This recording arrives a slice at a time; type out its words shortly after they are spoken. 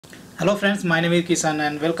Hello friends, my name is Kisan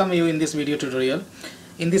and welcome you in this video tutorial.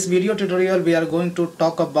 In this video tutorial we are going to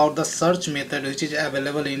talk about the search method which is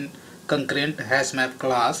available in ConcurrentHashMap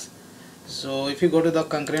class. So if you go to the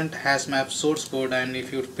ConcurrentHashMap source code and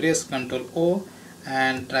if you press Ctrl O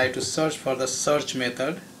and try to search for the search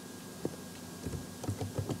method,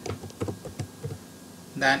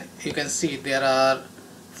 then you can see there are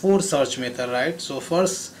four search methods, right? So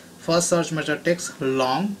first search method takes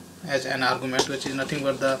long as an argument, which is nothing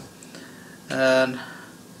but the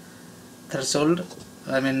threshold,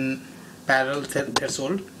 parallel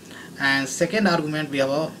threshold, and second argument we have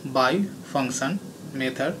a by function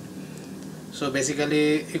method. So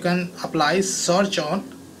basically you can apply search on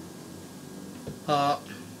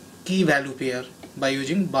key value pair by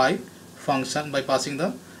using by function, by passing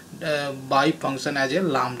the by function as a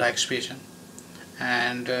lambda expression,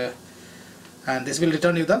 and this will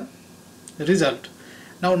return you the result.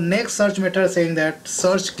 Now next search method saying that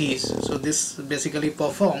search keys. So this basically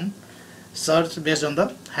perform search based on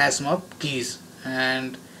the hash map keys,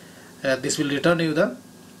 and this will return you the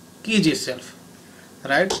keys itself,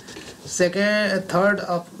 right? Third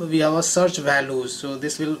up we have a search values. So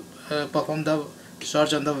this will perform the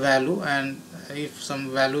search on the value, and if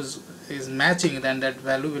some values is matching, then that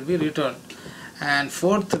value will be returned. And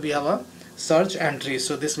fourth we have a search entry.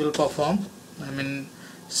 So this will perform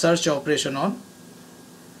search operation on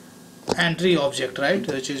entry object, right,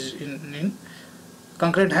 which is in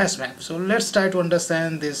ConcurrentHashMap. So let's try to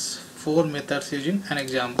understand these four methods using an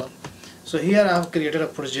example. So here I have created a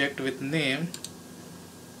project with name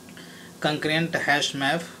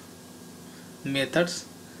ConcurrentHashMap methods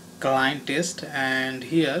client test, and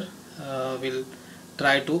here we'll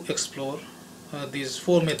try to explore these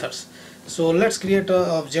four methods. So let's create an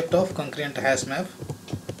object of ConcurrentHashMap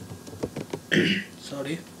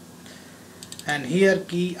sorry, and here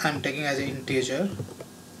key I'm taking as an integer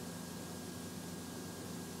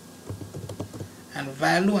and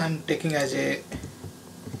value I'm taking as a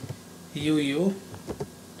UU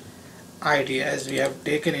ID as we have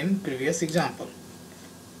taken in previous example.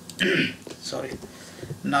 Sorry.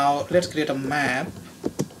 Now let's create a map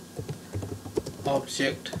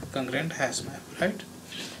object ConcurrentHashMap, right?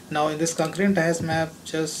 Now in this ConcurrentHashMap,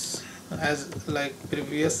 just as like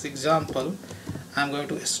previous example, I'm going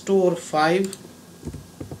to store 50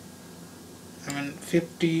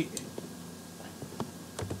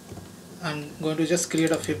 I'm going to just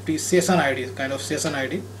create a 50 session ID, kind of session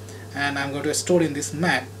ID, and I'm going to store in this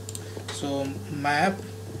map. So map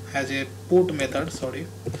has a put method, sorry,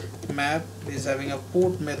 map is having a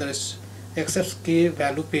put method accepts key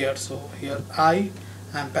value pair. So here I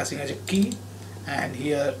am passing as a key, and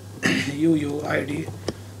here UUID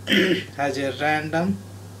has a random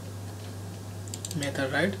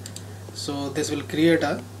method, right? So this will create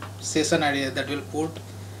a session ID that will put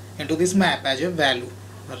into this map as a value,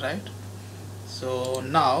 right? So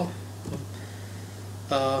now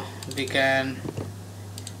we can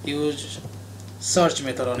use search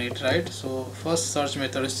method on it, right? So first search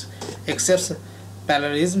method is accepts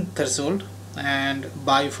parallelism threshold and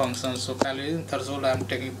by function. So parallelism threshold I am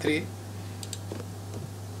taking 3,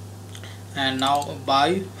 and now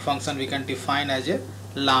by function we can define as a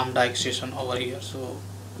lambda expression over here. So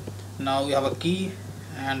now we have a key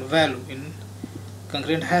and value in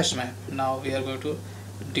ConcurrentHashMap. Now we are going to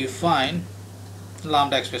define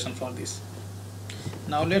lambda expression for this.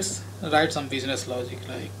 Now let's write some business logic,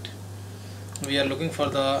 like we are looking for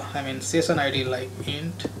the session ID like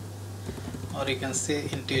int, or you can say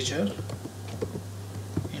integer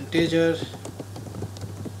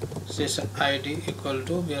session ID equal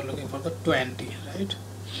to, we are looking for the 20, right?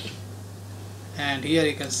 And here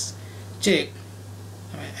you can check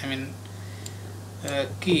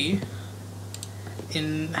key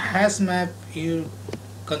in HashMap.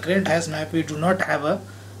 ConcurrentHashMap we do not have a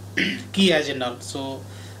key as a null, so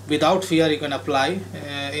without fear you can apply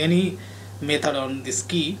any method on this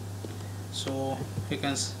key. So you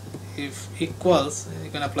can, if equals, you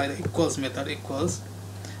can apply the equals method, equals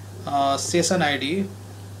session ID.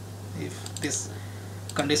 If this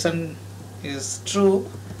condition is true,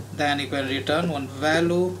 then you can return one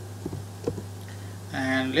value,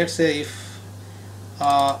 and let's say if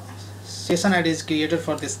session ID is created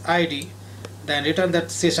for this ID, then return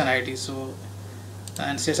that session ID. So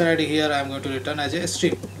and session ID here I am going to return as a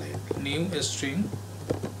string, like new string.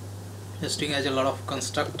 String has a lot of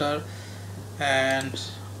constructor, and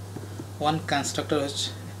one constructor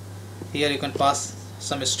which here you can pass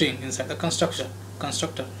some string inside the constructor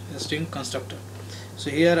string constructor.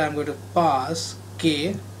 So here I am going to pass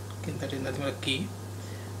k, that is nothing but a key,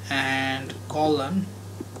 and colon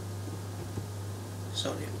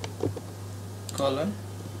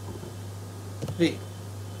v,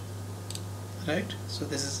 right? So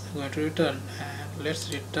this is going to return, and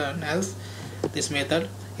let's return else this method.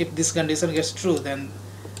 If this condition gets true, then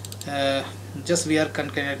just we are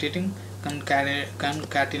concatenating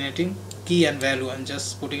key and value and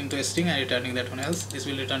just putting into a string and returning that one, else this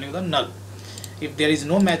will return you the null. If there is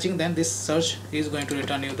no matching, then this search is going to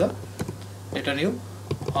return you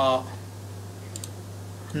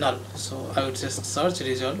null. So I would just search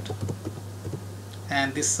result,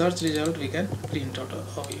 and this search result we can print out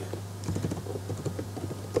over here.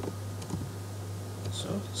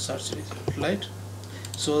 So search result, right?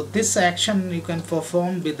 So this action you can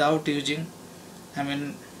perform without using, I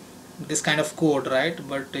mean, this kind of code, right?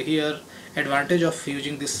 But here advantage of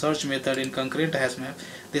using this search method in concurrent hash map,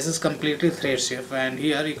 this is completely thread safe, and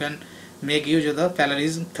here you can make use of the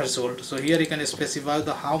parallelism threshold. So here you can specify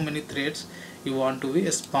the how many threads you want to be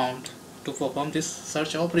spawned to perform this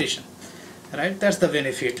search operation, right? That's the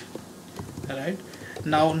benefit, right?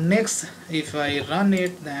 Now next, if I run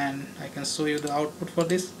it, then I can show you the output for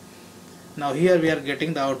this. Now here we are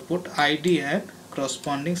getting the output ID and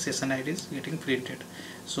corresponding session ID is getting printed.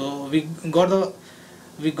 So we got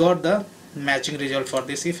the matching result for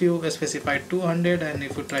this. If you specify 200 and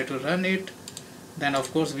if you try to run it, then of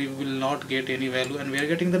course we will not get any value and we are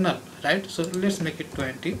getting the null, right? So let's make it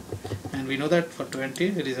 20, and we know that for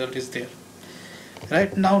 20 result is there,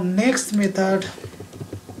 right? Now next method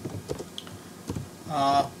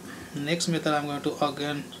I'm going to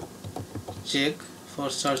again check for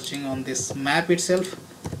searching on this map itself.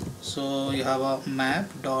 So you have a map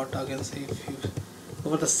dot, again see if you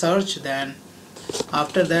over the search, then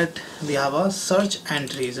after that we have a search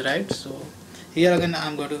entries, right? So here again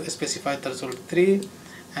I'm going to specify threshold 3,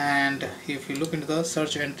 and if you look into the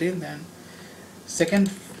search entry, then second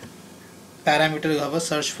parameter you have a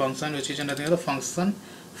search function, which is nothing but the functional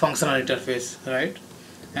interface, right?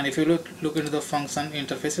 And if you look into the function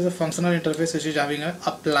interface, is a functional interface which is having a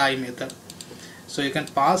apply method. So you can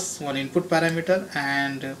pass one input parameter,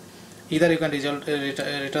 and either you can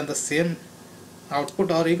return the same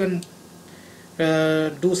output, or you can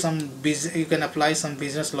you can apply some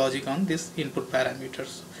business logic on this input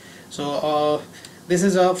parameters. So this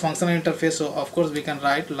is a functional interface, so of course we can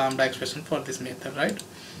write lambda expression for this method, right?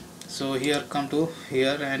 So here come to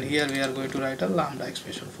here, and here we are going to write a lambda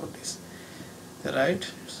expression for this, right?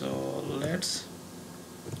 So let's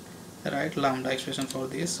write lambda expression for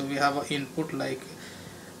this. So we have an input like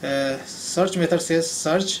search method says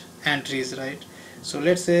search entries, right? So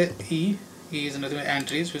let's say E is nothing but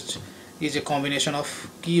entries, which is a combination of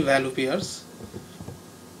key value pairs,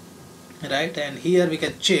 right? And here we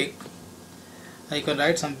can check, you can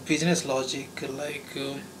write some business logic like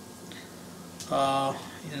in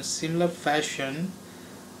similar fashion,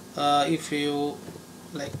 if you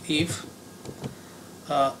like if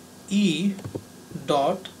E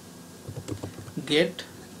dot get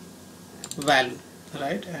value,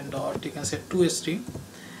 right? And dot you can say to a string,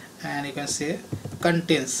 and you can say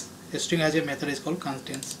contains, a string has a method is called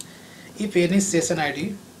contains. If any session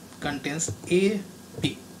ID contains a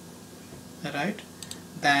p, right,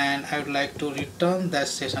 then I would like to return that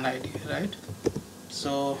session ID, right?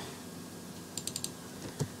 So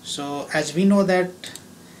as we know that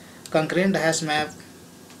concurrent hash map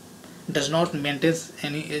does not maintain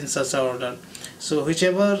any instance order, so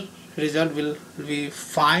whichever result will we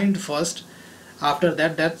find first, after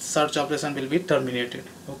that search operation will be terminated.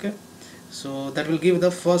 Okay, so that will give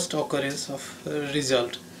the first occurrence of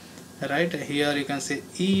result, right? Here you can say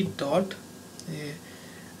E dot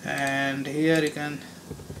and here you can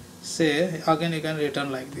say again you can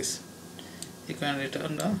return like this, you can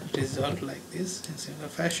return the result like this in similar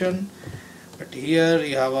fashion. But here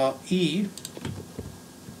you have a E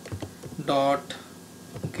dot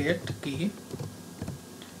get key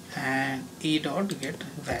and E dot get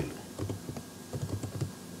value,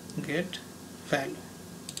 right?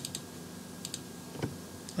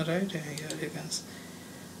 Here you can,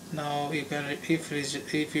 now you can,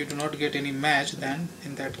 if you do not get any match, then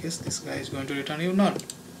in that case this guy is going to return you null,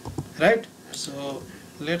 right? So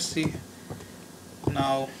let's see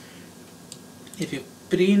now, if you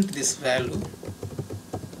print this value,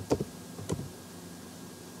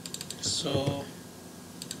 so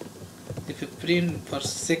if you print for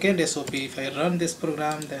second SOP, if I run this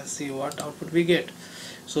program, then see what output we get.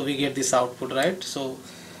 So we get this output, right? So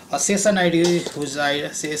a session ID whose I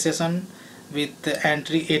say session with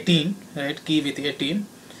entry 18, right, key with 18,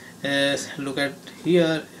 look at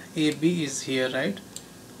here, AB is here,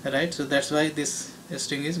 right? So that's why this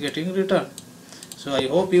string is getting returned. So I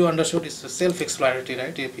hope you understood. It's self-explanatory,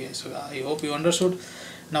 right, API. So I hope you understood.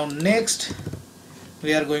 Now next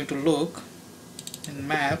we are going to look in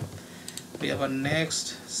map we have a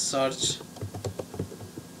next search.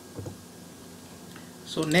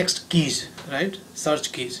 So next keys, right?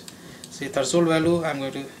 Search keys. See, threshold value I'm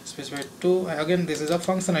going to specify 2. Again, this is a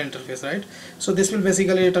functional interface, right? So this will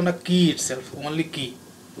basically return a key itself, only key,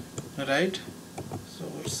 right? So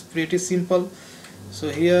it's pretty simple. So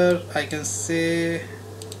here I can say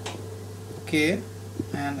k,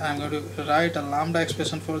 and I'm going to write a lambda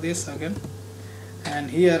expression for this again, and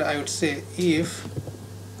here I would say if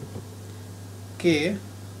k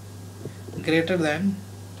greater than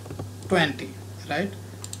 20, right?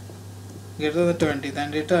 Greater than 20,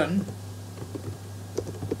 then return.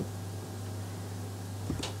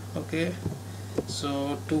 Okay,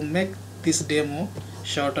 so to make this demo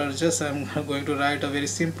shorter, just I'm going to write a very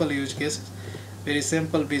simple use case, very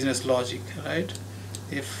simple business logic, right?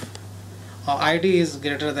 If id is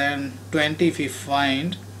greater than 20, if we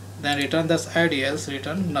find, then return this id, else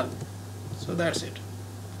return null. So that's it.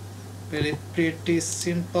 Very pretty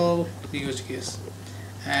simple use case.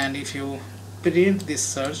 And if you print this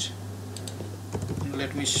search,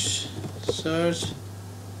 let me search,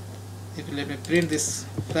 if you let me print this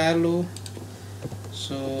value,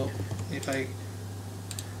 so if I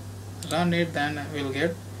run it, then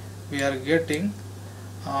we are getting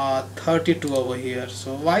 32 over here.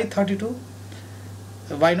 So why 32?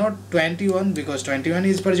 Why not 21? Because 21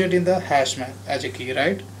 is present in the hash map as a key,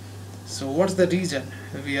 right? So what's the reason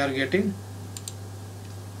we are getting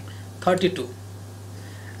 32?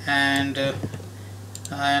 And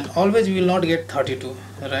always we will not get 32,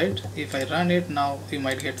 right? If I run it now, we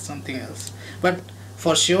might get something else, but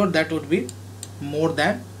for sure that would be more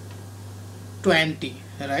than 20,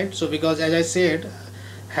 right? So because as I said,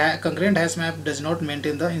 concurrent hash map does not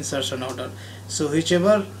maintain the insertion order, so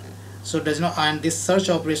whichever, so does not, and this search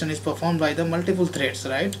operation is performed by the multiple threads,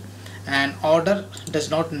 right? And order does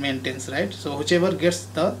not maintains, right? So whichever gets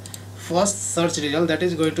the first search result, that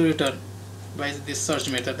is going to return by this search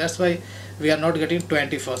method. That's why we are not getting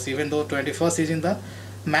 21st, even though 21st is in the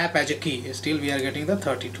map as a key, still we are getting the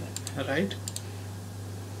 32, right?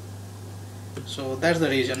 So that's the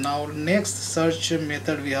reason. Now next search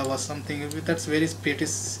method we have something that's very pretty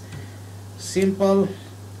simple,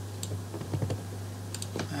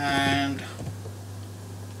 and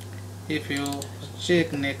if you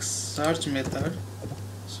check next search method,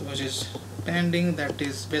 so which is pending, that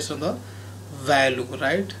is based on the value,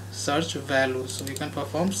 right? Search value. So we can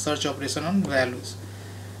perform search operation on values.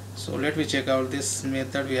 So let me check out this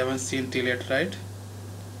method we haven't seen till yet, right?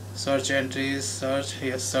 Search entries, search,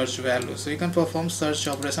 here search value. So you can perform search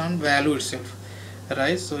operation on value itself,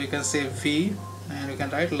 right? So you can say v, and you can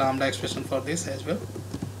write lambda expression for this as well.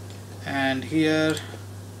 And here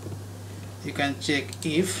you can check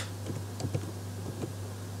if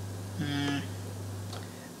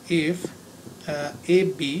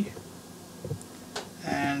ab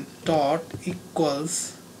and dot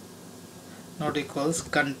equals, not equals,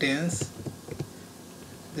 contains,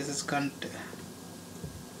 this is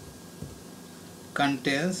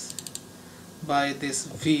contains by this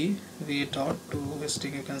v dot to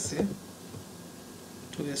string, you can say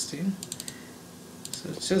to string. So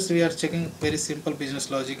just we are checking very simple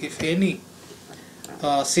business logic. If any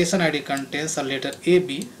session id contains a letter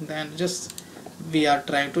ab, then just we are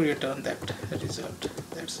trying to return that result,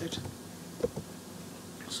 that's it.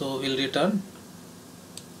 So we'll return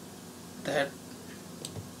that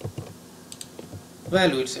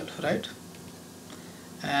value itself, right?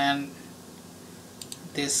 And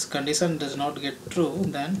this condition does not get true,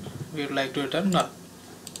 then we would like to return null,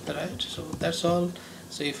 right? So that's all.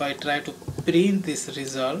 So if I try to print this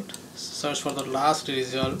result, search for the last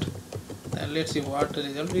result, then let's see what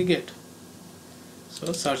result we get.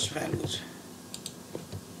 So search values,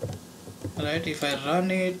 right? If I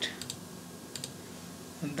run it,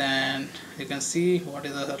 then you can see what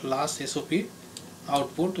is the last SOP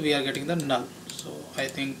output, we are getting the null. So I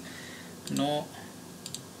think no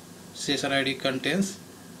session id contains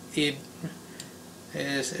a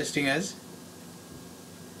string as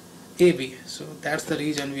ab, so that's the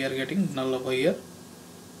reason we are getting null over here.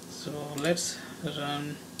 So let's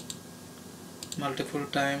run multiple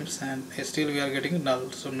times and still we are getting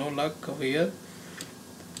null, so no luck over here.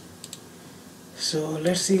 So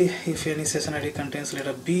let's see if any session id contains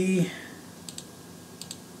letter b,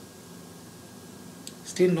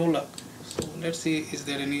 still no luck. So let's see, is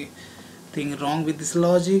there anything wrong with this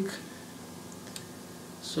logic?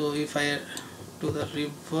 So if I do the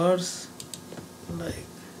reverse, like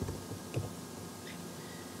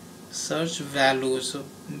search value, so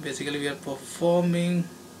basically we are performing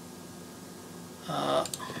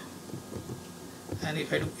and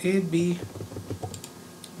if I do ab,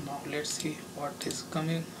 now let's see what is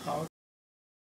coming out.